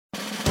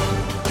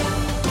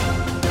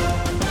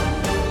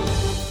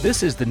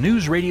This is the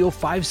News Radio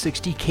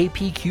 560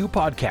 KPQ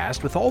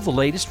podcast with all the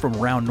latest from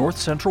around North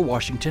Central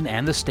Washington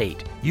and the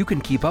state. You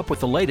can keep up with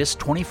the latest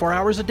 24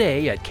 hours a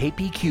day at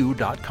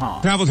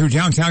kpq.com. Travel through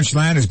downtown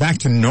Chelan is back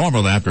to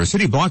normal after a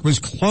city block was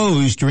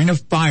closed during a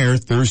fire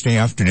Thursday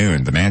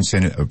afternoon. The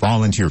Manson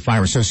Volunteer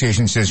Fire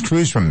Association says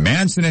crews from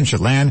Manson and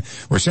Chelan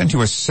were sent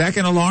to a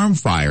second alarm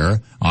fire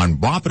on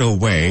Wapato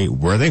Way,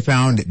 where they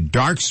found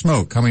dark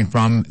smoke coming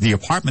from the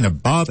apartment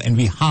above and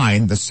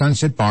behind the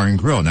Sunset Bar and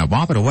Grill. Now,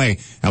 Wapato Way,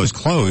 that was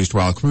closed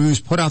while crews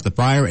put out the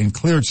fire and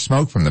cleared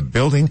smoke from the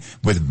building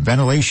with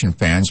ventilation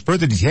fans.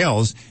 Further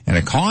details and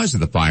the cause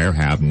of the fire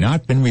have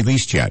not been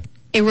released yet.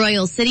 A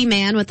Royal City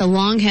man with a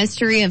long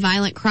history of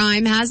violent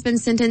crime has been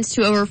sentenced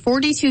to over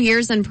 42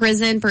 years in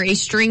prison for a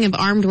string of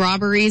armed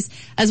robberies,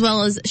 as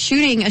well as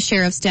shooting a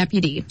sheriff's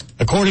deputy.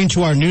 According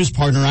to our news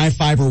partner,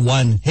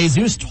 iFiber1,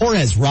 Jesus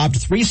Torres robbed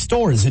 3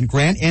 stores in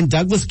Grant and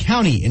Douglas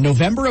County in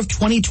November of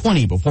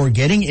 2020 before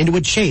getting into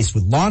a chase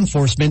with law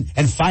enforcement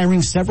and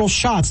firing several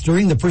shots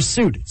during the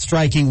pursuit,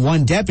 striking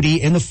one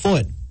deputy in the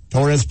foot.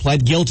 Torres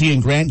pled guilty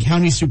in Grant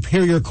County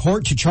Superior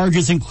Court to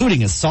charges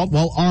including assault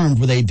while armed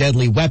with a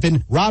deadly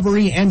weapon,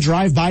 robbery, and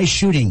drive-by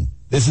shooting.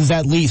 This is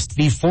at least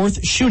the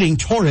 4th shooting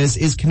Torres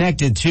is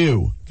connected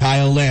to.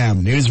 Kyle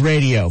Lamb, News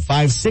Radio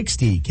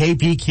 560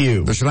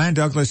 KPQ. The Chelan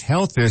Douglas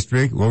Health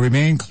District will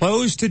remain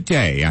closed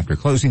today after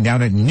closing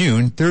down at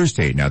noon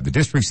Thursday. Now, the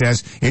district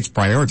says it's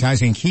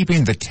prioritizing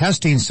keeping the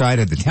testing site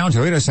at the Town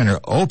Toyota Center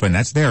open,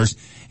 that's theirs,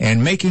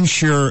 and making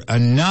sure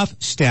enough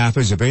staff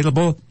is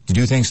available to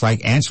do things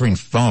like answering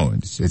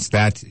phones. It's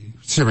that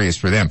serious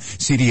for them.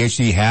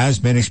 CDHD has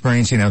been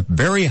experiencing a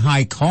very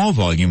high call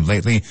volume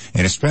lately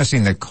and is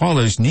stressing that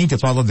callers need to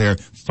follow their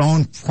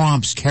phone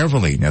prompts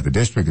carefully. Now, the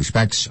district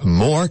expects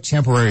more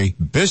temporary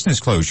business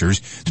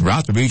closures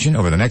throughout the region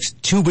over the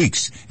next 2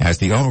 weeks as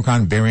the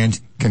Omicron variant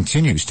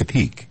continues to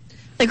peak.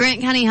 The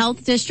Grant County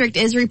Health District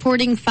is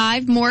reporting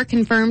 5 more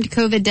confirmed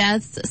COVID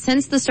deaths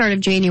since the start of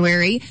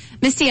January.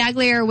 Misty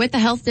Aguilar with the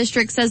Health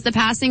District says the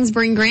passings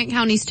bring Grant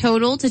County's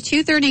total to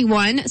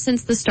 231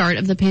 since the start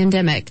of the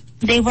pandemic.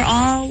 They were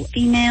all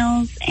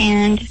females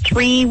and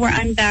 3 were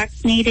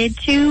unvaccinated.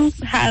 2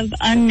 have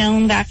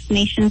unknown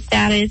vaccination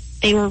status.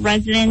 They were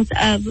residents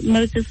of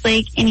Moses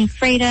Lake and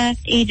Ephrata,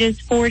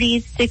 ages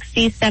 40s,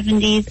 60s,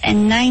 70s,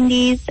 and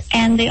 90s,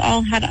 and they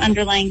all had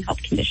underlying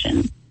health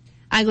conditions.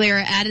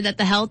 Aguilera added that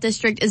the health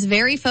district is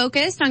very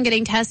focused on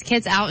getting test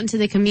kits out into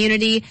the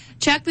community.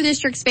 Check the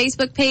district's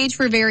Facebook page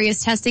for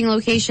various testing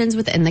locations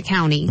within the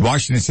county.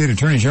 Washington State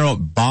Attorney General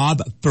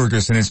Bob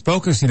Ferguson is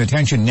focusing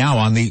attention now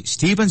on the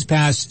Stevens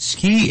Pass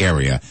ski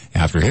area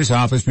after his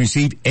office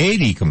received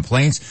 80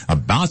 complaints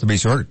about the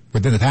resort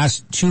within the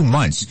past 2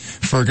 months.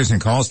 Ferguson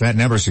calls that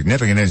number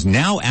significant and is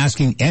now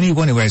asking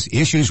anyone who has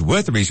issues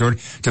with the resort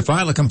to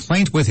file a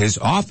complaint with his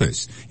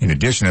office. In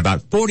addition,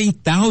 about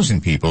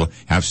 40,000 people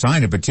have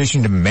signed a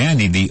petition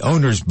demanding the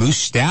owners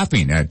boost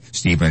staffing at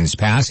Stevens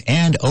Pass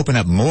and open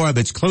up more of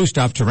its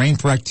closed-off terrain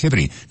for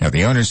activity. Now,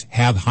 the owners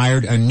have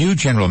hired a new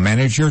general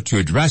manager to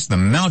address the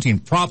mounting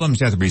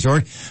problems at the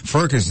resort.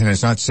 Ferguson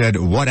has not said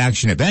what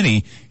action, if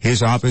any,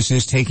 his office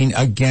is taking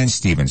against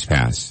Stevens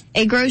Pass.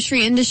 A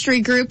grocery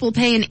industry group will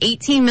pay an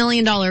 $18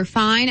 million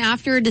fine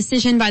after a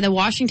decision by the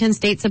Washington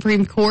State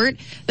Supreme Court.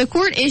 The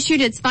court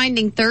issued its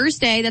finding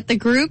Thursday that the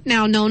group,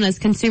 now known as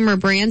Consumer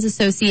Brands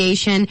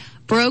Association,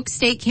 broke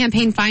state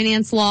campaign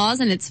finance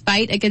laws in its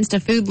fight against a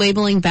food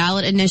labeling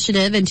ballot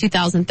initiative in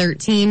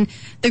 2013.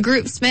 The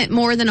group spent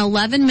more than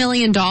 $11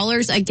 million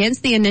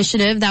against the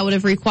initiative that would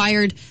have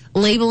required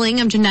labeling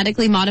of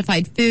genetically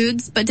modified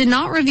foods, but did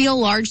not reveal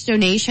large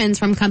donations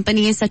from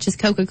companies such as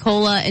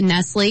Coca-Cola and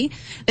Nestle.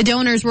 The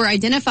donors were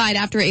identified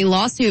after a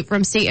lawsuit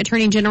from State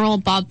Attorney General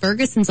Bob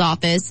Ferguson's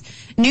office.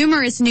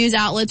 Numerous news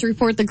outlets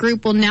report the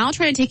group will now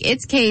try to take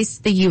its case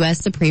to the U.S.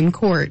 Supreme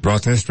Court.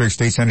 Broad District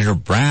State Senator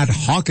Brad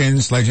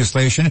Hawkins'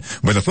 legislation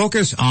with a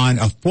focus on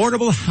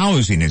affordable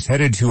housing is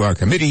headed to our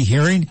committee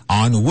hearing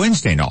on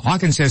Wednesday. Now,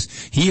 Hawkins says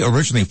he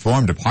originally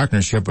formed a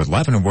partnership with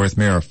Leavenworth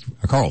Mayor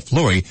Carl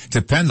Flory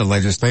to pen the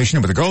legislation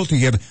with a goal to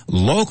give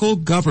local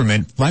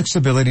government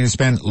flexibility to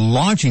spend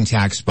lodging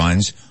tax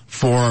funds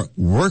for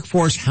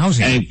workforce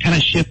housing. I kind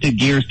of shifted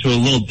gears to a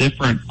little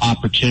different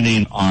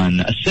opportunity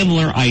on a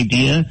similar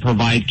idea,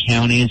 provide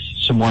counties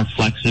some more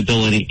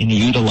flexibility in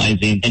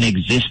utilizing an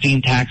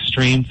existing tax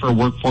stream for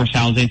workforce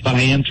housing, but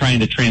I am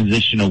trying to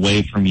transition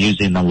away from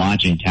using the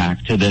lodging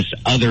tax to this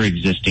other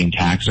existing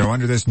tax. So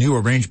under this new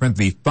arrangement,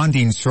 the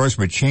funding source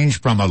would change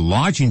from a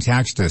lodging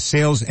tax to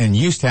sales and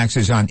use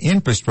taxes on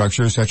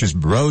infrastructure such as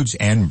roads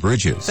and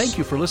bridges. Thank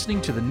you for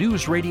listening to the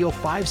News Radio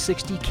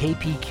 560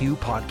 KPQ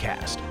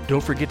podcast.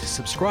 Don't forget to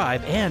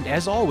subscribe and,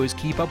 as always,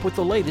 keep up with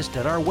the latest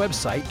at our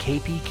website,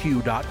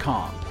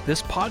 kpq.com.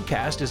 This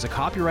podcast is a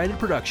copyrighted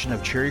production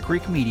of Cherry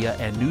Creek Media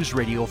and News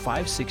Radio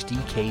 560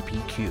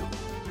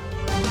 KPQ.